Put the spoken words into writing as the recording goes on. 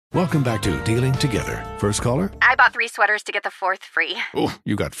Welcome back to Dealing Together. First caller? I bought 3 sweaters to get the 4th free. Oh,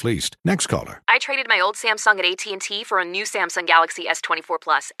 you got fleeced. Next caller? I traded my old Samsung at AT&T for a new Samsung Galaxy S24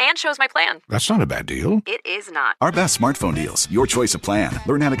 Plus and chose my plan. That's not a bad deal. It is not. Our best smartphone deals. Your choice of plan.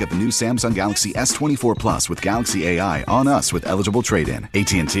 Learn how to get the new Samsung Galaxy S24 Plus with Galaxy AI on us with eligible trade-in.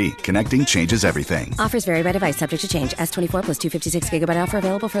 AT&T. Connecting changes everything. Offers vary by device. Subject to change. S24 plus 256 gigabyte offer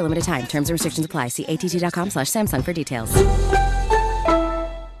available for a limited time. Terms and restrictions apply. See att.com/Samsung for details.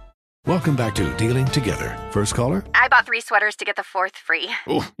 Welcome back to Dealing Together. First caller? I bought 3 sweaters to get the 4th free.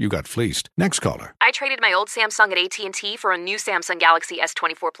 Oh, you got fleeced. Next caller? I traded my old Samsung at AT&T for a new Samsung Galaxy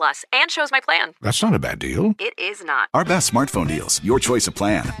S24 Plus and chose my plan. That's not a bad deal. It is not. Our best smartphone deals. Your choice of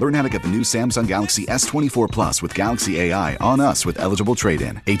plan. Learn how to get the new Samsung Galaxy S24 Plus with Galaxy AI on us with eligible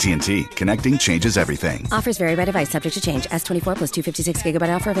trade-in. AT&T. Connecting changes everything. Offers vary by device. Subject to change. S24 plus 256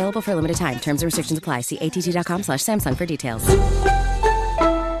 gigabyte offer available for a limited time. Terms and restrictions apply. See att.com/Samsung for details.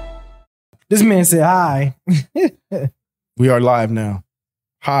 This man said hi. We are live now.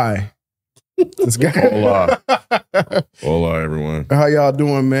 Hi. This guy. Hola. Hola, everyone. How y'all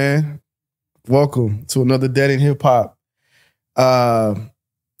doing, man? Welcome to another Dead in Hip Hop.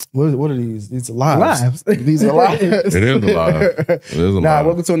 What are these? These are lives. These are lives. It is alive. It is alive.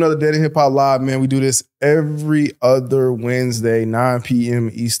 Welcome to another Dead in Hip Hop Live, man. We do this every other Wednesday, 9 p.m.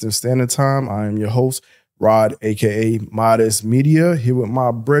 Eastern Standard Time. I am your host, Rod, a.k.a. Modest Media, here with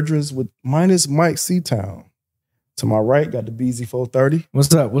my brethren with minus Mike Seatown. To my right, got the BZ430.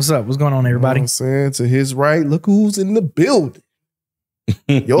 What's up? What's going on, everybody? You know what I'm saying? To his right, look who's in the building.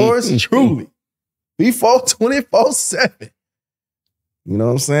 Yours truly. B4 24/7. You know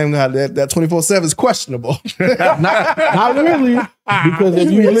what I'm saying? Now that 24/7 is questionable. Not really. Because if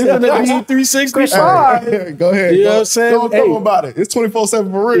you listen to D365, go ahead. You know what I'm saying? Don't tell about it. It's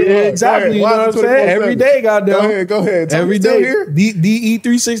 24/7 for real. Yeah, exactly. You know what I'm saying? Every day, goddamn. Go ahead. Every day. Here?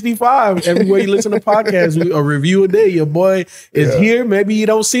 DE365. Everywhere you listen to podcasts, a review a day. Your boy is here. Maybe you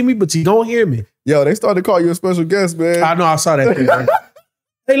don't see me, but you don't hear me. Yo, they started to call you a special guest, man. I know. I saw that thing, man.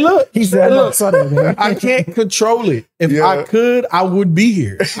 Hey, look. He said, I saw that, man. I can't control it. If I could, I would be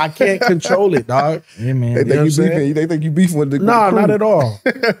here. I can't control it, dog. Yeah, man. They think you beefing. They think you beefing with the No, not at all.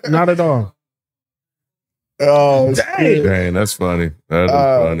 Not at all. Oh, dang, that's funny. That is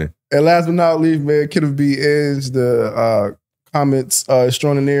funny. And last but not least, man, Kid of B is the comments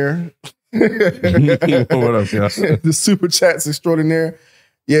extraordinaire. What up, y'all? The super chats extraordinaire.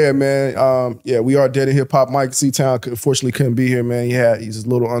 Yeah, man. We are Dead in Hip Hop. Mike Seatown unfortunately couldn't be here, man. He's a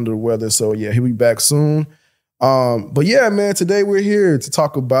little under the weather, so yeah, he'll be back soon. But yeah, man, today we're here to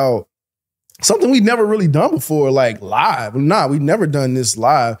talk about something we've never really done before, like live. We've never done this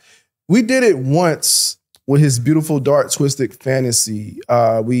live. We did it once with his beautiful Dark Twisted Fantasy.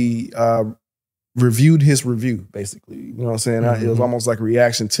 We reviewed his review, basically. You know what I'm saying? It was almost like a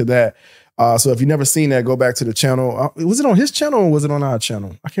reaction to that. So if you've never seen that, go back to the channel. Was it on his channel or was it on our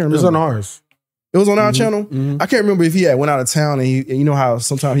channel? I can't remember. It was on ours. It was on our channel? I can't remember if he had went out of town and you know how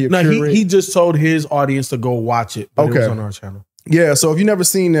sometimes he just told his audience to go watch it. But It was on our channel. Yeah, so if you've never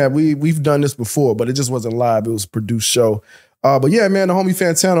seen that, we've done this before, but it just wasn't live. It was a produced show. But yeah, man, the homie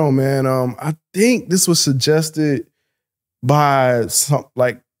Fantano, man, I think this was suggested by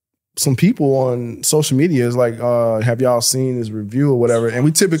some people on social media. It's like, have y'all seen this review or whatever? And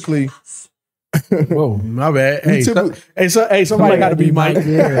we typically... Whoa, my bad. Hey, somebody got to be Mike.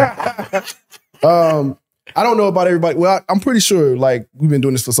 Yeah. I don't know about everybody. Well, I'm pretty sure, like, we've been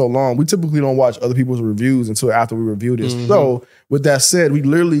doing this for so long. We typically don't watch other people's reviews until after we review this. So, with that said, we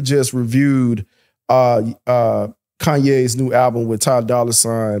literally just reviewed Kanye's new album with Ty Dolla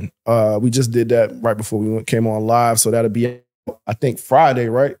 $ign. We just did that right before we came on live. So that'll be, I think, Friday,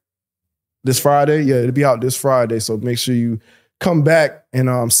 right? This Friday? Yeah, it'll be out this Friday. So make sure you come back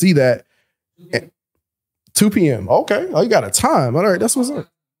and see that. 2 p.m. Okay. Oh, you got a time. All right, that's what's up.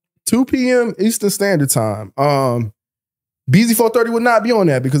 2 p.m. Eastern Standard Time. BZ430 would not be on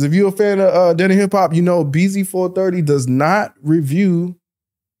that because if you're a fan of Dead in Hip Hop, you know BZ430 does not review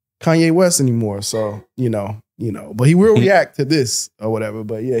Kanye West anymore. So, you know. But he will react to this or whatever.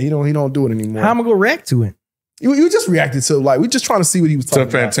 But yeah, he don't do it anymore. How am I gonna react to it? You just reacted to, like, we just trying to see what he was talking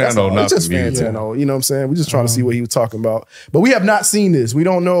about. To Fantano, not just Fantano. You know what I'm saying? We're just trying to see what he was talking about. But we have not seen this. We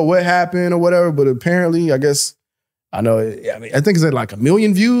don't know what happened or whatever, but apparently, I guess, I know, I think it's at like 1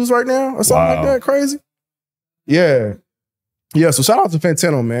 million views right now or something like that. Crazy. Yeah. Yeah, so shout out to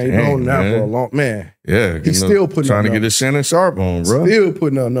Fantano, man. He's been holding out for a long, man. Yeah. He's still putting trying to get his Shannon Sharp on, bro. Still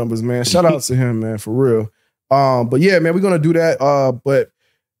putting up numbers, man. Shout out to him, man, for real. But yeah, man, we're going to do that. But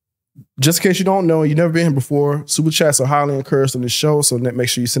just in case you don't know, you've never been here before, super chats are highly encouraged on this show, so make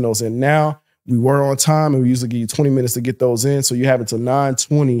sure you send those in now. We were on time, and we usually give you 20 minutes to get those in. So you have until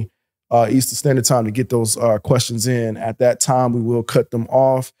 9:20 Eastern Standard Time to get those questions in. At that time, we will cut them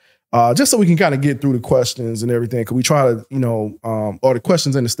off just so we can kind of get through the questions and everything. Could we try to, or the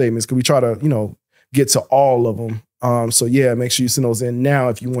questions and the statements, could we try to, get to all of them? So yeah, make sure you send those in now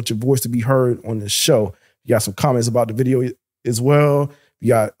if you want your voice to be heard on this show. You got some comments about the video as well. You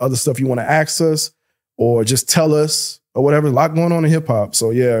got other stuff you want to ask us or just tell us or whatever. A lot going on in hip hop.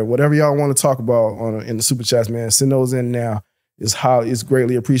 So yeah, whatever y'all want to talk about in the super chats, man, send those in now. It's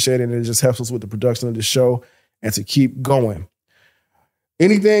greatly appreciated, and it just helps us with the production of the show and to keep going.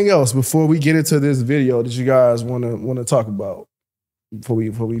 Anything else before we get into this video that you guys want to talk about before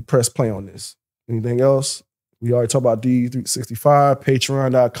we press play on this? Anything else? We already talked about D365,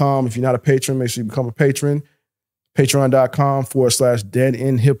 patreon.com. If you're not a patron, make sure you become a patron.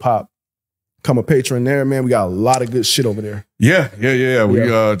 Patreon.com/deadendhiphop. Become a patron there, man. We got a lot of good shit over there. Yeah. We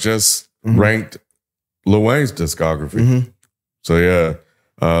just ranked Lil Wayne's discography. Mm-hmm. So yeah,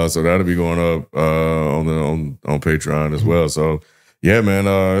 so that'll be going up on Patreon as well. So yeah, man,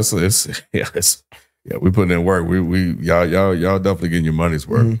 we putting in work. Y'all definitely getting your money's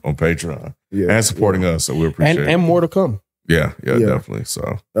worth on Patreon and supporting us. So we appreciate it. And more to come. Yeah, definitely.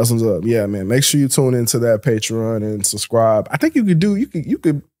 So that's what's up. Yeah, man. Make sure you tune into that Patreon and subscribe. I think you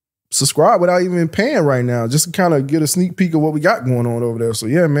could subscribe without even paying right now, just to kind of get a sneak peek of what we got going on over there. So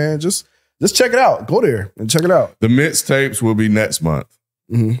yeah, man, just check it out. Go there and check it out. The mixtapes will be next month.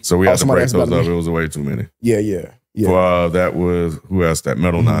 Mm-hmm. So we have to break those up. It was way too many. Yeah. That was, who else? That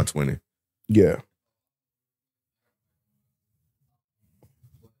Metal 920. Yeah.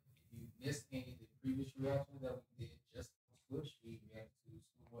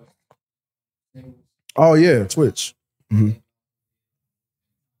 Oh yeah, Twitch. Mm-hmm.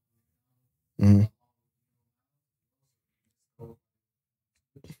 Mm-hmm.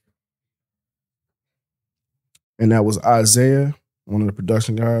 And that was Isaiah, one of the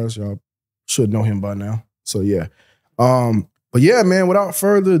production guys. Y'all should know him by now. So yeah. But yeah, man, without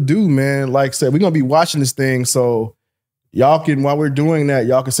further ado, man, like I said, we're gonna be watching this thing. So y'all can, while we're doing that,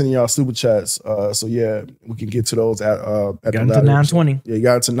 y'all can send in y'all super chats. So yeah, we can get to those at got the into 920. Yeah, you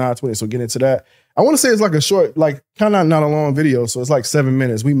got into 920. So get into that. I want to say it's like a short, like kind of not a long video. So it's like 7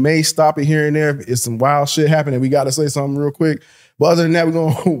 minutes. We may stop it here and there if it's some wild shit happening. We got to say something real quick. But other than that, we're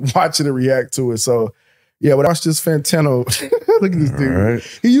going to watch it and react to it. So yeah, but watch this Fantano. Look at this dude. Right.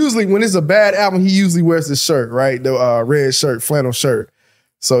 He usually, when it's a bad album, he usually wears this shirt, right? The red shirt, flannel shirt.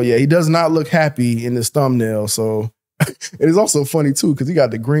 So yeah, he does not look happy in this thumbnail. So it is also funny too, because he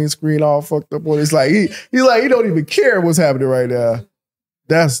got the green screen all fucked up on it. It's like he don't even care what's happening right now.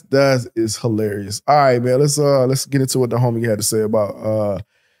 That is hilarious. All right, man. Let's get into what the homie had to say about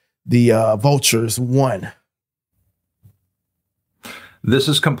the Vultures 1. This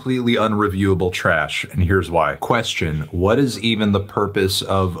is completely unreviewable trash, and here's why. Question: what is even the purpose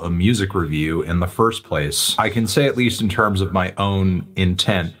of a music review in the first place? I can say, at least in terms of my own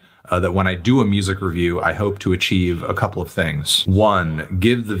intent, that when I do a music review, I hope to achieve a couple of things. One,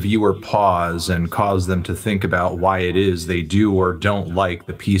 give the viewer pause and cause them to think about why it is they do or don't like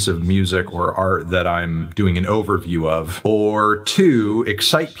the piece of music or art that I'm doing an overview of. Or two,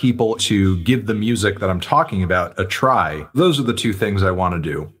 excite people to give the music that I'm talking about a try. Those are the two things I want to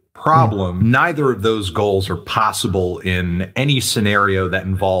do. Problem, neither of those goals are possible in any scenario that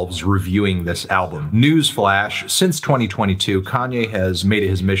involves reviewing this album. Newsflash, since 2022, Kanye has made it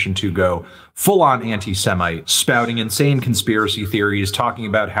his mission to go full-on anti-Semite, spouting insane conspiracy theories, talking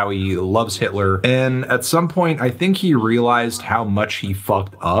about how he loves Hitler. And at some point, I think he realized how much he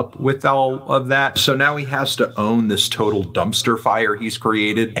fucked up with all of that. So now he has to own this total dumpster fire he's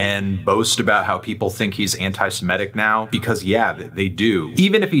created and boast about how people think he's anti-Semitic now. Because yeah, they do.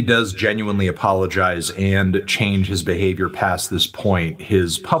 Even if he does genuinely apologize and change his behavior past this point,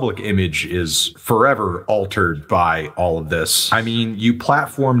 his public image is forever altered by all of this. I mean, you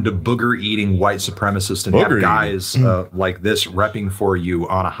platformed a booger-eating white supremacist and have guys like this repping for you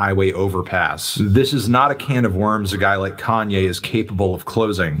on a highway overpass. This is not a can of worms a guy like Kanye is capable of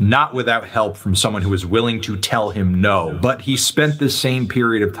closing, not without help from someone who is willing to tell him no. But he spent this same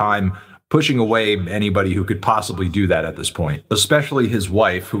period of time pushing away anybody who could possibly do that at this point, especially his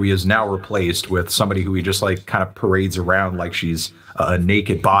wife, who he has now replaced with somebody who he just like kind of parades around like she's a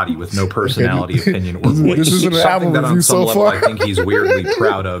naked body with no personality, opinion, or voice. This is an album Something that on review some so level far. I think he's weirdly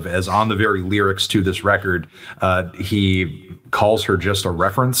proud of, as on the very lyrics to this record, he calls her just a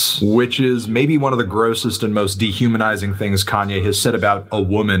reference, which is maybe one of the grossest and most dehumanizing things Kanye has said about a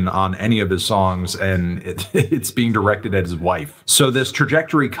woman on any of his songs, and it's being directed at his wife. So this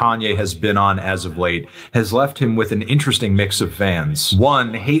trajectory Kanye has been on as of late has left him with an interesting mix of fans.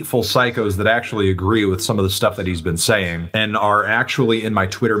 One, hateful psychos that actually agree with some of the stuff that he's been saying and are actually in my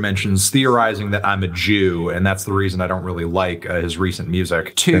Twitter mentions theorizing that I'm a Jew, and that's the reason I don't really like his recent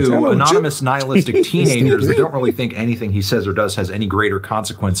music. Two, anonymous nihilistic teenagers that don't really think anything he says or does has any greater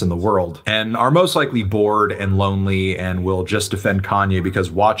consequence in the world, and are most likely bored and lonely and will just defend Kanye because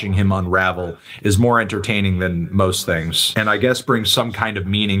watching him unravel is more entertaining than most things, and I guess brings some kind of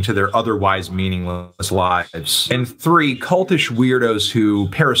meaning to their otherwise meaningless lives. And three, cultish weirdos who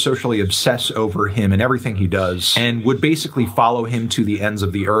parasocially obsess over him and everything he does and would basically follow him to the ends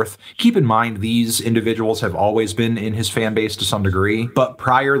of the earth. Keep in mind, these individuals have always been in his fan base to some degree, but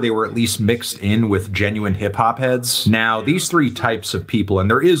prior they were at least mixed in with genuine hip-hop heads. Now, these three types of people, and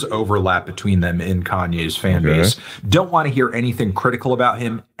there is overlap between them in Kanye's fan base, don't want to hear anything critical about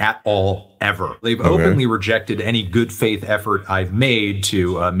him at all, ever. They've openly rejected any good faith effort I've made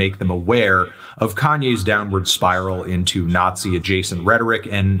to make them aware of Kanye's downward spiral into Nazi adjacent rhetoric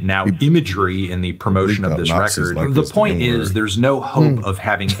and now imagery in the promotion of this record. Like the point is, there's no hope of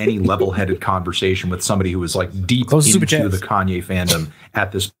having any level-headed conversation with somebody who is like deep into the Kanye fandom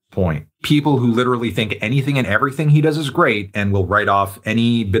at this point. People who literally think anything and everything he does is great and will write off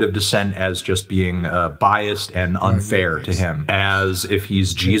any bit of dissent as just being biased and unfair to him, as if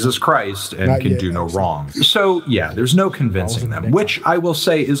he's Jesus Christ and can do no wrong. So yeah, there's no convincing them, which I will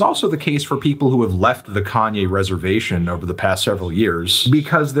say is also the case for people who have left the Kanye reservation over the past several years,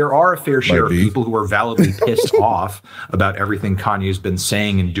 because there are a fair share of people who are validly pissed off about everything Kanye's been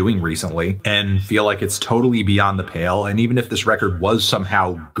saying and doing recently and feel like it's totally beyond the pale. And even if this record was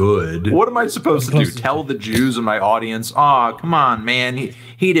somehow good, what am I supposed to do? Tell the Jews in my audience, oh, come on, man,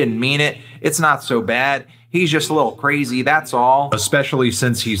 he didn't mean it. It's not so bad. He's just a little crazy, that's all. Especially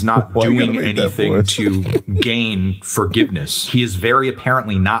since he's not doing anything to gain forgiveness. He is very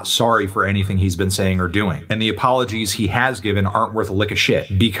apparently not sorry for anything he's been saying or doing. And the apologies he has given aren't worth a lick of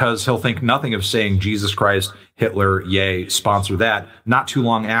shit, because he'll think nothing of saying Jesus Christ, Hitler, yay, sponsor that, not too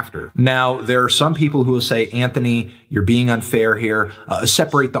long after. Now, there are some people who will say, Anthony, you're being unfair here.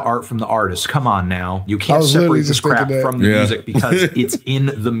 Separate the art from the artist. Come on now. You can't separate this crap from the music because it's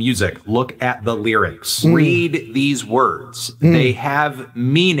in the music. Look at the lyrics. Read these words. They have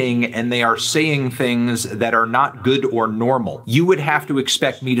meaning and they are saying things that are not good or normal. You would have to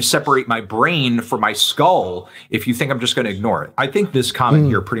expect me to separate my brain from my skull if you think I'm just going to ignore it. I think this comment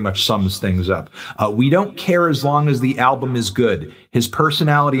here pretty much sums things up. We don't care as long as the album is good. His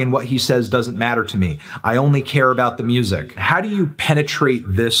personality and what he says doesn't matter to me. I only care about the music. How do you penetrate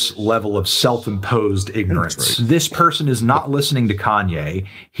this level of self-imposed ignorance? This person is not listening to Kanye.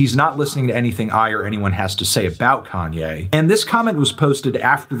 He's not listening to anything I or anyone has to say about Kanye. And this comment was posted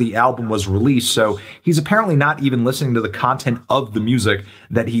after the album was released, so he's apparently not even listening to the content of the music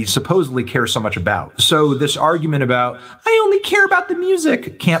that he supposedly cares so much about. So this argument about, I only care about the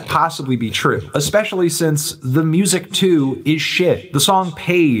music, can't possibly be true, especially since the music too is shit. The song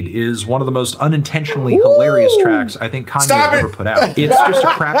Paid is one of the most unintentionally hilarious tracks I think Kanye has ever put out. It's just a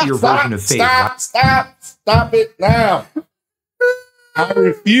crappier version of Fade. Stop it now. I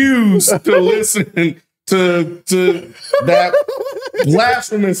refuse to listen to that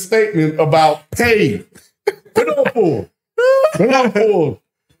blasphemous statement about Paid. Put on full.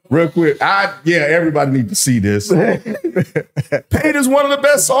 Real quick, everybody need to see this. Paid is one of the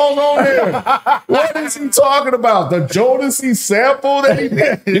best songs on there. What is he talking about? The Jodeci sample that he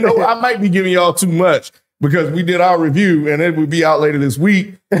did? You know, I might be giving y'all too much because we did our review and it will be out later this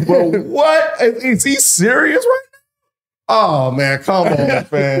week. But what? Is he serious right now? Oh, man, come on,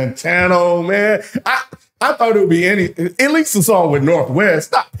 Fantano, man. I thought it would be at least a song with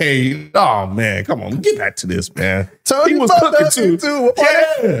Northwest, not Paid. Oh, man, come on, get back to this, man. He was cooking too.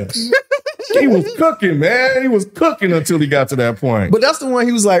 Yeah. He was cooking, man. He was cooking until he got to that point. But that's the one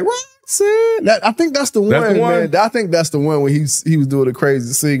he was like, I think that's the one, man. I think that's the one where he was doing the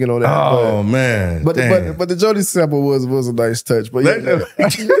crazy singing on that. Oh, man. But the Jody sample was a nice touch. But yeah.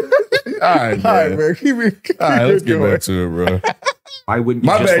 All right, man. All right, let's get back to it, bro. Why wouldn't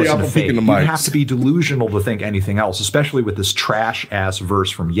you just listen to Fade? You have to be delusional to think anything else, especially with this trash-ass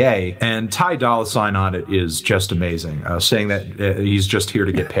verse from Ye. And Ty Dolla $ign on it is just amazing, saying that he's just here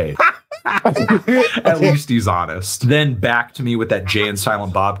to get paid. At least he's honest. Then Back to Me with that Jay and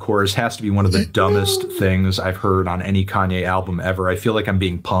Silent Bob chorus has to be one of the dumbest things I've heard on any Kanye album ever. I feel like I'm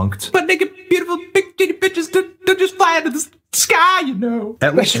being punked. But naked, beautiful, big titty bitches, they're just fly into the sky, you know.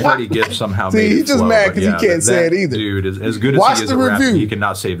 At least Freddie Gibbs somehow made it he's just flow, mad but because he can't say it either. Dude, as good as Watch he is the at rapping, review. he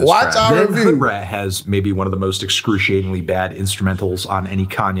cannot save this Watch track. our Then review. Hood Rat has maybe one of the most excruciatingly bad instrumentals on any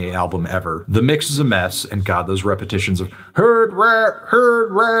Kanye album ever. The mix is a mess, and God, those repetitions of herd rat,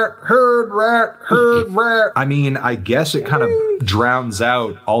 herd rat, herd rat, herd rat. I mean, I guess it kind of drowns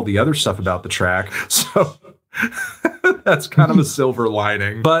out all the other stuff about the track, so that's kind of a silver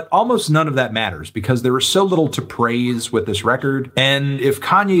lining. But almost none of that matters because there is so little to praise with this record. And if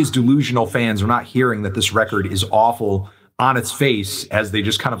Kanye's delusional fans are not hearing that this record is awful on its face as they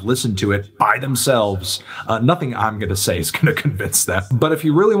just kind of listen to it by themselves, nothing I'm going to say is going to convince them. But if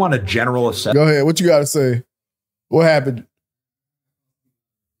you really want a general assessment... Go ahead. What you got to say? What happened?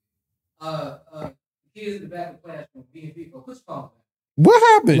 Kids in the back of the classroom being people. What's phone? What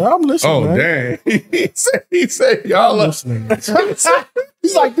happened? No, I'm listening. Oh, man. dang. he said y'all I'm are listening.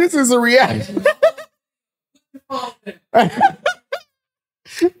 He's like, this is a reaction.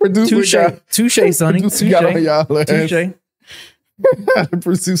 Touche, Sonny. Producer got on y'all ass. Touche.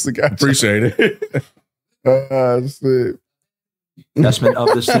 Producer got appreciate it. shit. Investment of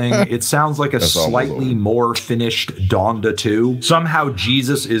this thing, it sounds like a That's almost slightly over. more finished Donda 2. Somehow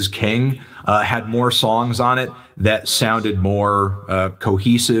Jesus is King had more songs on it that sounded more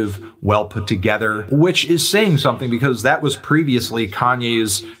cohesive, well put together, which is saying something because that was previously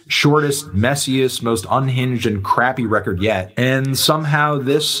Kanye's shortest, messiest, most unhinged and crappy record yet. And somehow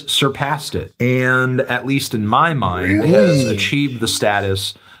this surpassed it. And at least in my mind, has achieved the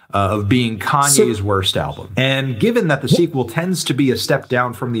status of being Kanye's worst album. And given that the sequel tends to be a step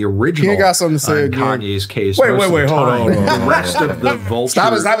down from the original, He ain't got something to say in again. Kanye's case, Wait, most of wait, the hold time, on. the rest of the Vultures...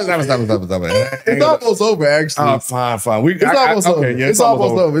 Stop it. It's almost over, actually. Fine. It's almost over. Yeah, It's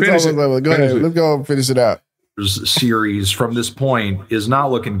almost over. It's Finish almost it. over. Go Finish ahead. it. Let's go and finish it out. series from this point is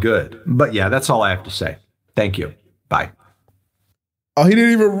not looking good. But yeah, that's all I have to say. Thank you. Bye. Oh, he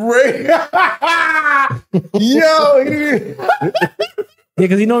didn't even rate. Yo, he didn't. Yeah,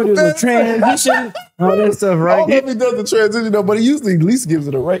 because you know there's a transition, all that stuff, I right? don't know if he does the transition though, but he usually at least gives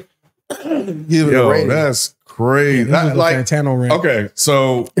it a rate. Give it a Yo, rating. that's crazy. This is the Like, Fantano rant. okay,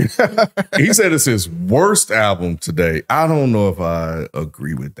 so he said it's his worst album today. I don't know if I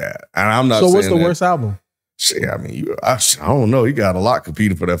agree with that. And I'm not So saying what's the that- worst album? Shit, I mean, I don't know. He got a lot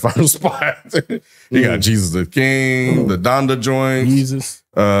competing for that final spot. He got Jesus the King, the Donda joints, Jesus.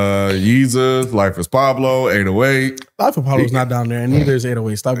 Yeezus, Life is Pablo, 808. Life of Apollo's not down there, and neither is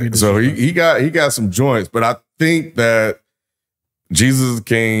 808. Stop being So disrespectful. he got some joints, but I think that Jesus the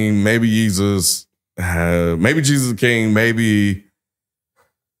King, maybe Jesus the King, maybe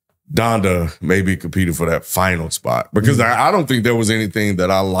Donda maybe competed for that final spot because I don't think there was anything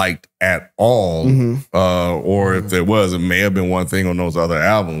that I liked at all, or if there was, it may have been one thing on those other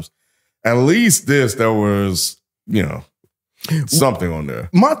albums. At least there was, something on there.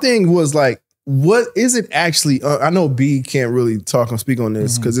 My thing was like, what is it actually? I know B can't really talk and speak on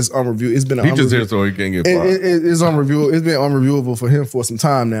this because it's unreviewed. It's been He just here so he can't get fired. It's unreviewable. It's been unreviewable for him for some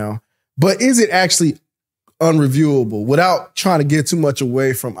time now. But is it actually unreviewable without trying to get too much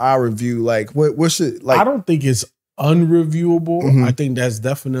away from our review? Like, what should like? I don't think it's unreviewable. Mhm. I think that's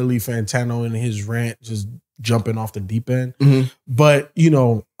definitely Fantano in his rant just jumping off the deep end. Mhm. But,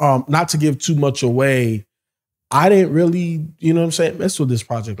 not to give too much away, I didn't really, mess with this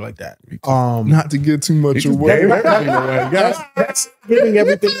project like that. Not to get too much away. That's giving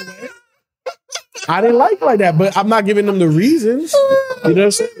everything away. I didn't like that, but I'm not giving them the reasons. You know what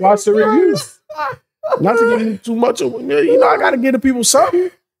I'm saying? Watch the reviews. Not to give them too much of, I got to give the people something.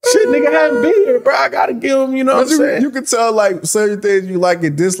 Shit, nigga haven't been here, bro. I got to give them, what I'm saying? You can tell like certain things you like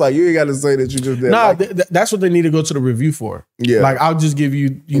and dislike. You ain't got to say that you just did. Nah, like that's what they need to go to the review for. Yeah. Like, I'll just give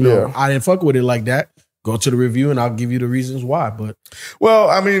you, Yeah. I didn't fuck with it like that. Go to the review and I'll give you the reasons why. But Well,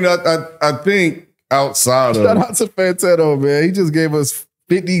 I mean, I think outside Shout of, out to Fantano, man. He just gave us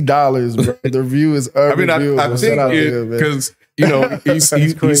 $50, bro. The review is I mean, I unreviewable. think Shout out to him, man. because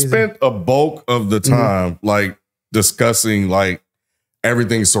he crazy. spent a bulk of the time like discussing like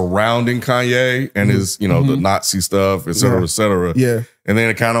everything surrounding Kanye and his the Nazi stuff, et cetera, et cetera. Yeah. And then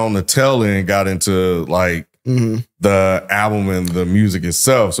it kind of on the tail end got into like the album and the music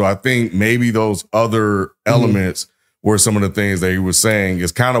itself. So I think maybe those other elements were some of the things that he was saying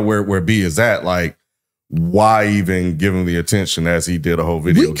is kind of where B is at. Like, why even give him the attention as he did a whole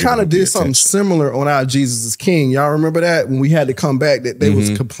video? We kind of did something similar on our Jesus is King. Y'all remember that when we had to come back that they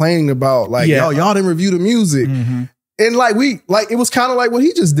was complaining about like, Yeah. y'all didn't review the music. And like it was kind of like what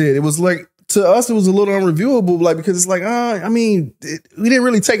he just did. It was like, to us, it was a little unreviewable, like, because it's like, we didn't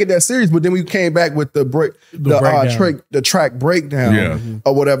really take it that serious, but then we came back with the track breakdown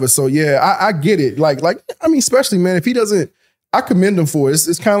or whatever. So yeah, I get it. Like, especially, man, if he doesn't, I commend him for it.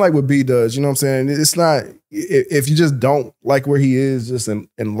 It's kind of like what B does, you know what I'm saying? It's not, if you just don't like where he is just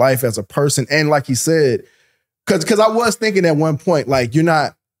in life as a person, and like he said, because I was thinking at one point, like, you're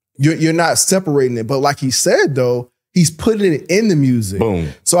not separating it, but like he said though, he's putting it in the music. Boom.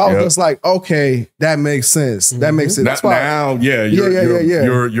 So I was just like, okay, that makes sense. That makes sense.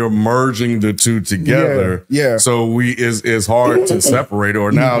 You're merging the two together. Yeah. So it's hard to separate.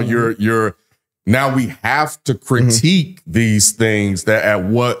 Or now now we have to critique these things that at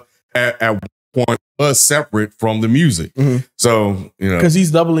one point was separate from the music. So because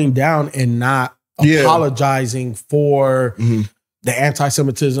he's doubling down and not apologizing for. The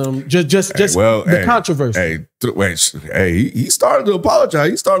anti-Semitism, just the controversy. He started to apologize.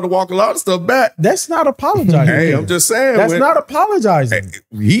 He started to walk a lot of stuff back. That's not apologizing. I'm just saying. That's not apologizing.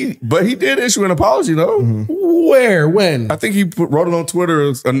 But he did issue an apology though. Where? When? I think he wrote it on Twitter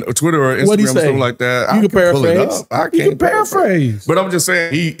or Instagram or something like that. You can paraphrase. You can paraphrase. But I'm just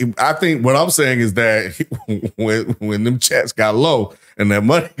saying. I think what I'm saying is that when them chats got low and that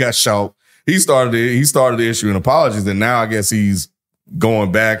money got short, he started issuing apologies, and now I guess he's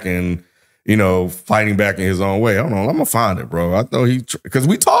going back and fighting back in his own way. I don't know. I'm gonna find it, bro. I know because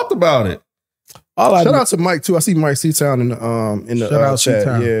we talked about it. Shout out to Mike too. I see Mike Seatown in the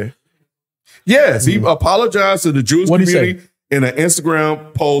chat. Yeah. Yes, he apologized to the Jewish community in an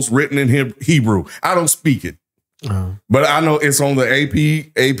Instagram post written in Hebrew. I don't speak it. But I know it's on the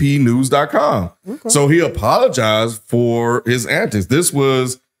APnews.com. Okay. So he apologized for his antics. This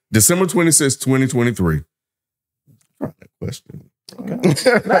was December 26, 2023. Question.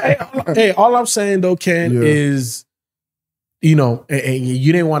 Okay. Hey, all I'm saying though, Ken, is, and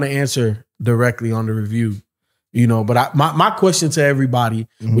you didn't want to answer directly on the review, but my question to everybody,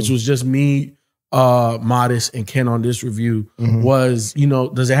 which was just me, Modest, and Ken on this review, was,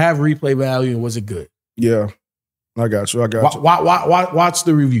 does it have replay value and was it good? Yeah, I got you. Watch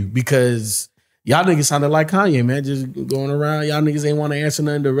the review, because y'all niggas sounded like Kanye, man. Just going around. Y'all niggas ain't want to answer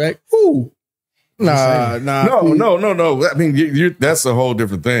nothing direct. Ooh. Nah. No. I mean, that's a whole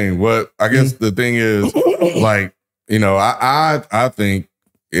different thing. What I guess the thing is, like, I think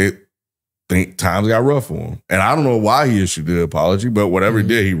times got rough for him. And I don't know why he issued the apology, but whatever he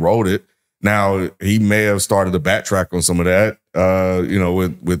did, he wrote it. Now, he may have started to backtrack on some of that,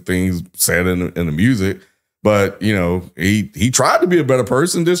 with things said in the music. But, he tried to be a better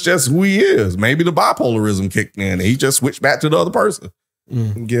person. That's just who he is. Maybe the bipolarism kicked in. And he just switched back to the other person.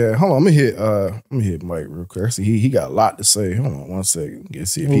 Yeah, hold on. Let me hit Mike real quick. I see he got a lot to say. Hold on 1 second.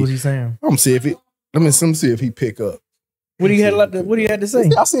 What was he saying? Let me see if he pick up. What do you had to say?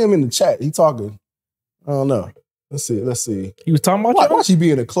 I see him in the chat. He talking. I don't know. Let's see. He was talking about y'all? Why she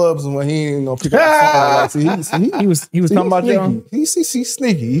be in the clubs when he ain't gonna pick up the phone? He was talking about y'all? He's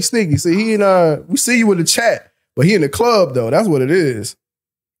sneaky. He's sneaky. See, we see you in the chat, but he in the club though. That's what it is.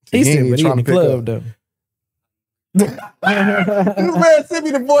 He said, but he in the club though. This man sent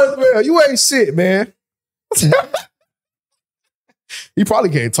me the voicemail. You ain't shit, man. He probably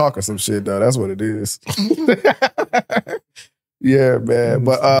can't talk or some shit though. That's what it is. Yeah, man.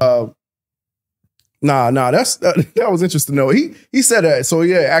 But that was interesting to know. He said that. So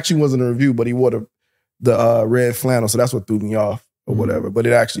yeah, it actually wasn't a review, but he wore the red flannel, so that's what threw me off or whatever. But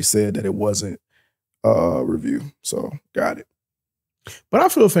it actually said that it wasn't a review. So got it. But I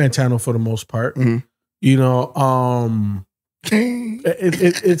feel Fantano for the most part.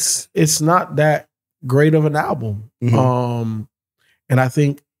 It's not that great of an album. And I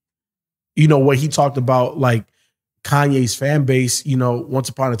think, what he talked about, like Kanye's fan base, once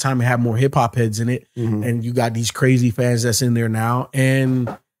upon a time it had more hip hop heads in it, and you got these crazy fans that's in there now.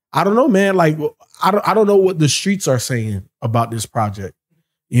 And I don't know, man, like I don't know what the streets are saying about this project.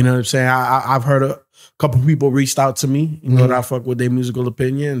 You know what I'm saying? I've heard a couple people reached out to me, that I fuck with their musical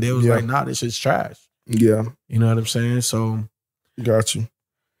opinion, and they was like, nah, this shit's trash. Yeah. You know what I'm saying? So. Got you.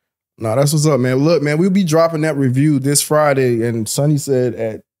 Nah, that's what's up, man. Look, man, we'll be dropping that review this Friday, and Sonny said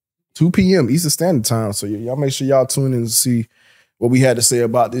at 2 p.m. Eastern Standard Time. So y'all make sure y'all tune in to see what we had to say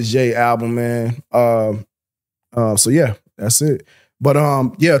about this Jay album, man. So yeah, that's it. But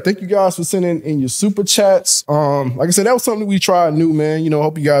yeah, thank you guys for sending in your super chats. Like I said, that was something we tried new, man.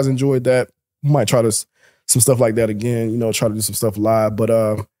 Hope you guys enjoyed that. We might try some stuff like that again, try to do some stuff live.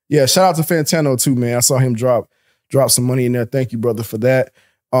 But yeah, shout out to Fantano too, man. I saw him drop some money in there. Thank you, brother, for that.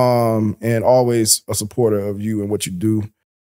 And always a supporter of you and what you do.